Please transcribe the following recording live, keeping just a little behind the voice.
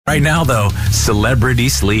Right now, though, Celebrity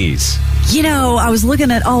Sleaze. You know, I was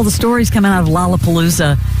looking at all the stories coming out of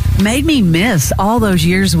Lollapalooza. Made me miss all those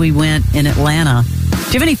years we went in Atlanta. Do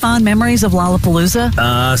you have any fond memories of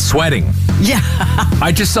Lollapalooza? Sweating. Yeah.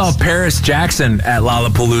 I just saw Paris Jackson at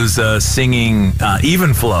Lollapalooza singing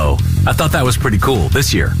Even Flow. I thought that was pretty cool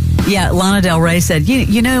this year. Yeah, Lana Del Rey said,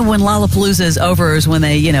 you know, when Lollapalooza is over is when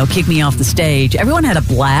they, kick me off the stage. Everyone had a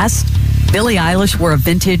blast. Billie Eilish wore a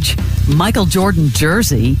vintage Michael Jordan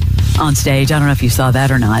jersey on stage. I don't know if you saw that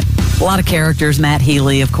or not. A lot of characters. Matt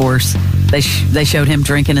Healy, of course. They showed him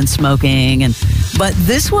drinking and smoking. But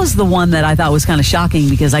this was the one that I thought was kind of shocking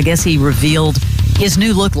because I guess he revealed his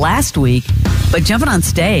new look last week. But jumping on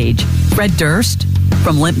stage, Fred Durst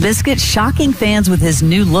from Limp Bizkit, shocking fans with his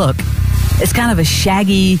new look. It's kind of a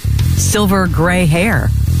shaggy, silver gray hair.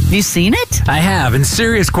 Have you seen it? I have. And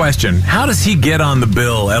serious question, how does he get on the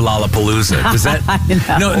bill at Lollapalooza? Does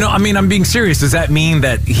that No, I mean, I'm being serious. Does that mean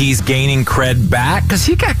that he's gaining cred back? Because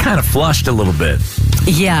he got kind of flushed a little bit.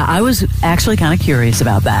 Yeah, I was actually kind of curious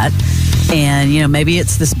about that. And, maybe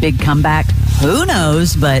it's this big comeback. Who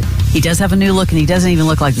knows? But he does have a new look, and he doesn't even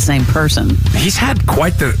look like the same person. He's had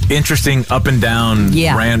quite the interesting up and down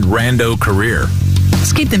rando career.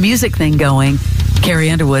 Let's keep the music thing going. Carrie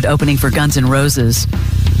Underwood opening for Guns N' Roses.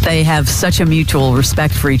 They have such a mutual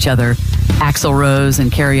respect for each other, Axl Rose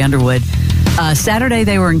and Carrie Underwood. Saturday,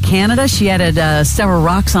 they were in Canada. She added several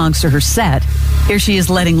rock songs to her set. Here she is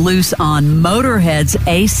letting loose on Motorhead's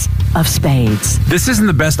Ace of Spades. This isn't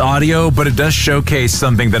the best audio, but it does showcase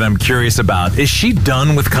something that I'm curious about. Is she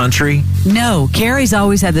done with country? No, Carrie's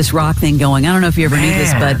always had this rock thing going. I don't know if you ever knew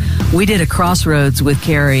this, but we did a Crossroads with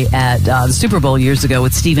Carrie at the Super Bowl years ago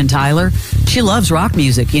with Steven Tyler. She loves rock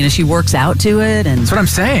music. She works out to it. And that's what I'm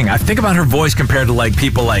saying. I think about her voice compared to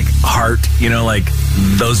people like Heart, like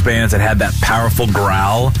those bands that had that powerful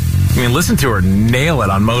growl. I mean, listen to her nail it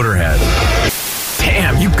on Motorhead.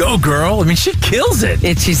 Damn, you go, girl. I mean, she kills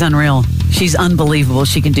it. She's unreal. She's unbelievable.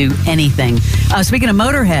 She can do anything. Speaking of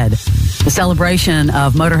Motorhead, the celebration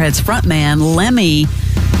of Motorhead's frontman, Lemmy,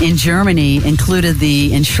 in Germany included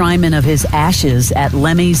the enshrinement of his ashes at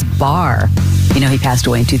Lemmy's bar. He passed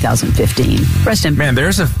away in 2015. Rest in peace. Man,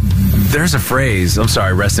 there's a phrase. I'm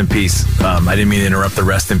sorry, rest in peace. I didn't mean to interrupt the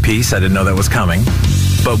rest in peace. I didn't know that was coming.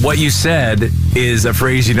 But what you said is a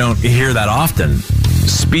phrase you don't hear that often.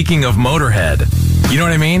 Speaking of Motorhead, you know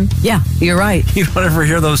what I mean? Yeah, you're right. You don't ever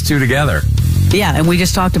hear those two together. Yeah, and we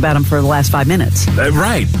just talked about them for the last 5 minutes.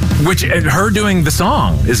 Right. Which, her doing the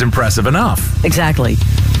song is impressive enough. Exactly.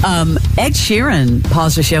 Ed Sheeran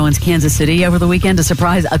paused a show in Kansas City over the weekend to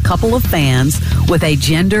surprise a couple of fans with a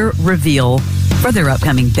gender reveal for their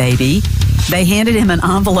upcoming baby. They handed him an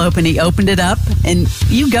envelope and he opened it up. And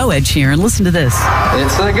you go, Ed Sheeran. Listen to this.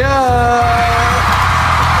 It's a girl.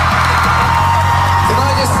 Can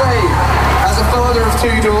I just say, as a father of 2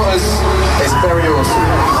 daughters, it's very awesome.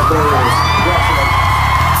 It's very awesome.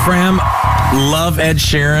 Fram, love Ed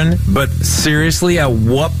Sheeran, but seriously, at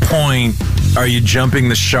what point are you jumping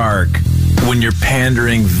the shark when you're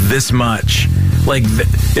pandering this much?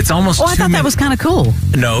 It's almost I thought that was kind of cool.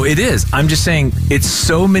 No, it is. I'm just saying, it's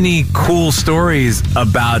so many cool stories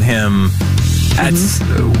about him.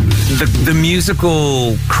 The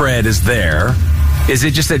musical cred is there. Is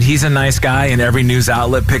it just that he's a nice guy and every news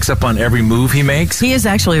outlet picks up on every move he makes? He is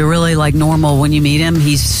actually really normal when you meet him.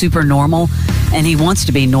 He's super normal and he wants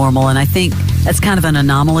to be normal. And I think that's kind of an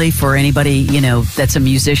anomaly for anybody, that's a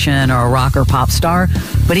musician or a rock or pop star.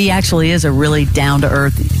 But he actually is a really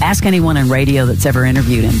down-to-earth. Ask anyone in radio that's ever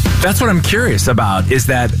interviewed him. That's what I'm curious about, is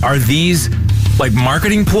that are these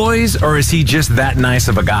marketing ploys or is he just that nice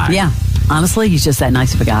of a guy? Yeah. Honestly, he's just that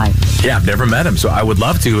nice of a guy. Yeah, I've never met him, so I would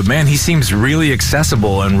love to. But man, he seems really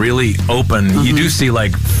accessible and really open. Mm-hmm. You do see 4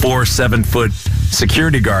 7-foot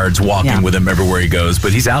security guards walking with him everywhere he goes,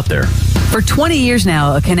 but he's out there. For 20 years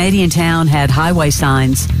now, a Canadian town had highway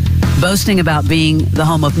signs boasting about being the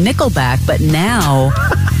home of Nickelback, but now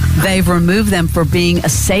they've removed them for being a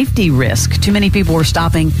safety risk. Too many people were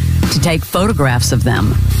stopping to take photographs of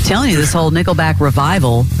them. I'm telling you, this whole Nickelback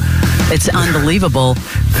revival, it's unbelievable.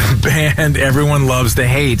 The band everyone loves to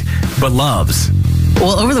hate, but loves.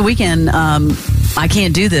 Well, over the weekend, I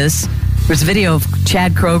Can't Do This, there's a video of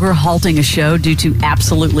Chad Kroeger halting a show due to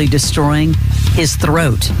absolutely destroying his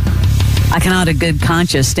throat. I cannot in good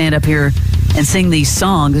conscience stand up here and sing these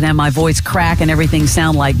songs and have my voice crack and everything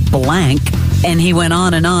sound like blank. And he went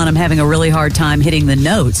on and on. I'm having a really hard time hitting the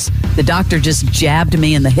notes. The doctor just jabbed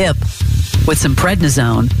me in the hip with some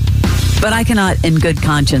prednisone. But I cannot in good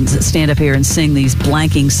conscience stand up here and sing these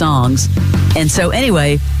blanking songs. And so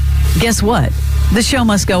anyway, guess what? The show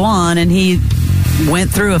must go on, and he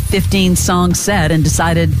went through a 15-song set and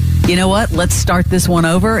decided, you know what, let's start this one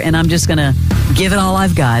over, and I'm just going to give it all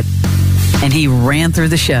I've got. And he ran through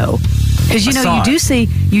the show. Because,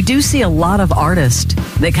 you do see a lot of artists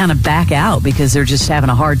that kind of back out because they're just having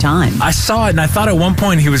a hard time. I saw it, and I thought at one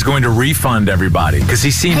point he was going to refund everybody because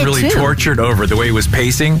he seemed really tortured over the way he was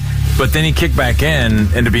pacing. But then he kicked back in,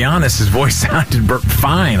 and to be honest, his voice sounded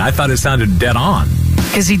fine. I thought it sounded dead on.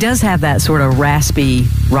 Because he does have that sort of raspy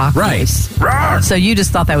rock voice. Right. So you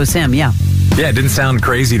just thought that was him, yeah. Yeah, it didn't sound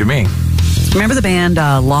crazy to me. Remember the band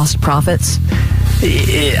Lost Prophets?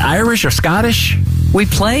 Irish or Scottish? We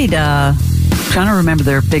played, trying to remember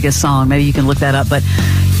their biggest song. Maybe you can look that up. But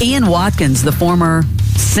Ian Watkins, the former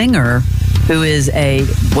singer, who was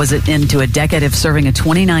into a decade of serving a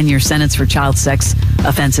 29-year sentence for child sex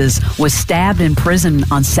offenses, was stabbed in prison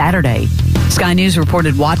on Saturday. Sky News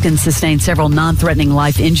reported Watkins sustained several non-threatening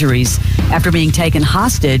life injuries after being taken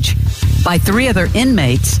hostage by 3 other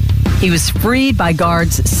inmates. He was freed by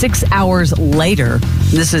guards 6 hours later.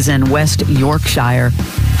 This is in West Yorkshire,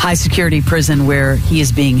 high-security prison where he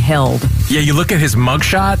is being held. Yeah, you look at his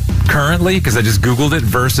mugshot currently, because I just Googled it,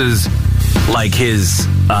 versus like his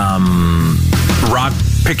rock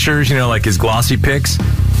pictures, like his glossy pics.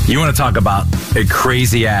 You want to talk about a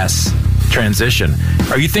crazy-ass transition.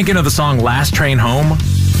 Are you thinking of the song Last Train Home?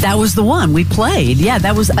 That was the one we played. Yeah,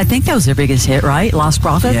 I think that was their biggest hit, right? Lost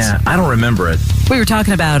Prophets? Yeah, I don't remember it. We were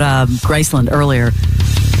talking about Graceland earlier.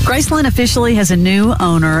 Graceland officially has a new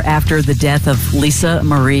owner after the death of Lisa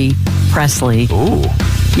Marie Presley. Ooh.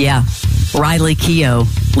 Yeah. Riley Keough,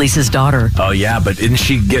 Lisa's daughter. Oh, yeah, but isn't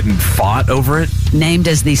she getting fought over it? Named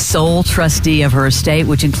as the sole trustee of her estate,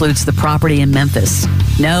 which includes the property in Memphis.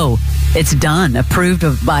 No, it's done.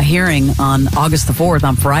 Approved by hearing on August the 4th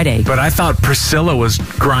on Friday. But I thought Priscilla was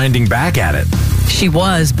grinding back at it. She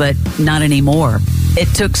was, but not anymore. It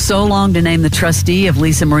took so long to name the trustee of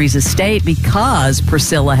Lisa Marie's estate because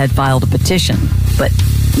Priscilla had filed a petition. But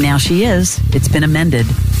now she is. It's been amended.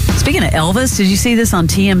 Speaking of Elvis, did you see this on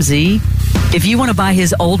TMZ? If you want to buy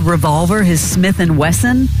his old revolver, his Smith &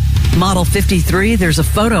 Wesson Model 53, there's a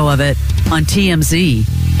photo of it on TMZ.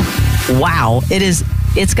 Wow.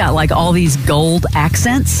 It's got like all these gold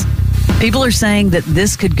accents. People are saying that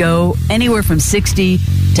this could go anywhere from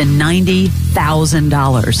 $60,000 to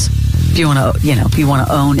 $90,000. If you want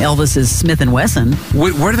to own Elvis's Smith & Wesson.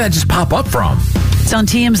 Where did that just pop up from? It's on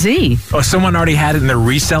TMZ. Oh, someone already had it and they're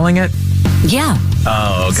reselling it? Yeah.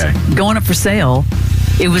 Oh, okay. It's going up for sale.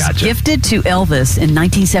 It was gifted to Elvis in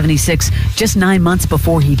 1976, just 9 months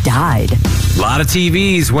before he died. A lot of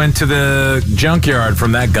TVs went to the junkyard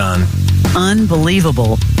from that gun.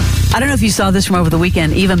 Unbelievable. I don't know if you saw this from over the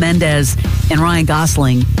weekend. Eva Mendes and Ryan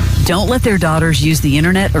Gosling don't let their daughters use the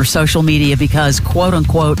internet or social media because, quote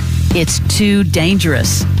unquote, it's too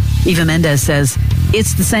dangerous. Eva Mendes says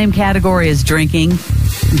it's the same category as drinking,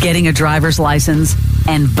 getting a driver's license,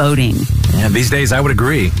 and voting. Yeah, these days I would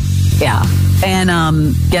agree. Yeah.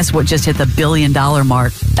 And guess what just hit the $1 billion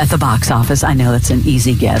mark at the box office? I know that's an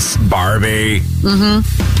easy guess. Barbie. Mm-hmm.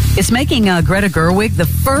 It's making Greta Gerwig the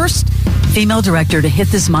first female director to hit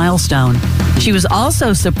this milestone. She was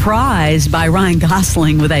also surprised by Ryan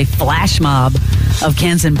Gosling with a flash mob of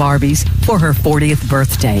Kens and Barbies for her 40th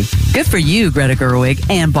birthday. Good for you, Greta Gerwig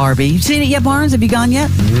and Barbie. You seen it yet, Barnes? Have you gone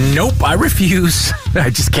yet? Nope, I refuse.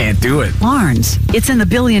 I just can't do it. Barnes, it's in the $1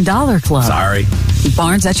 billion club. Sorry.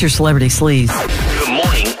 Barnes, that's your celebrity sleaze. Good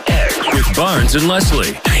morning, X. With Barnes and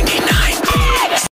Leslie.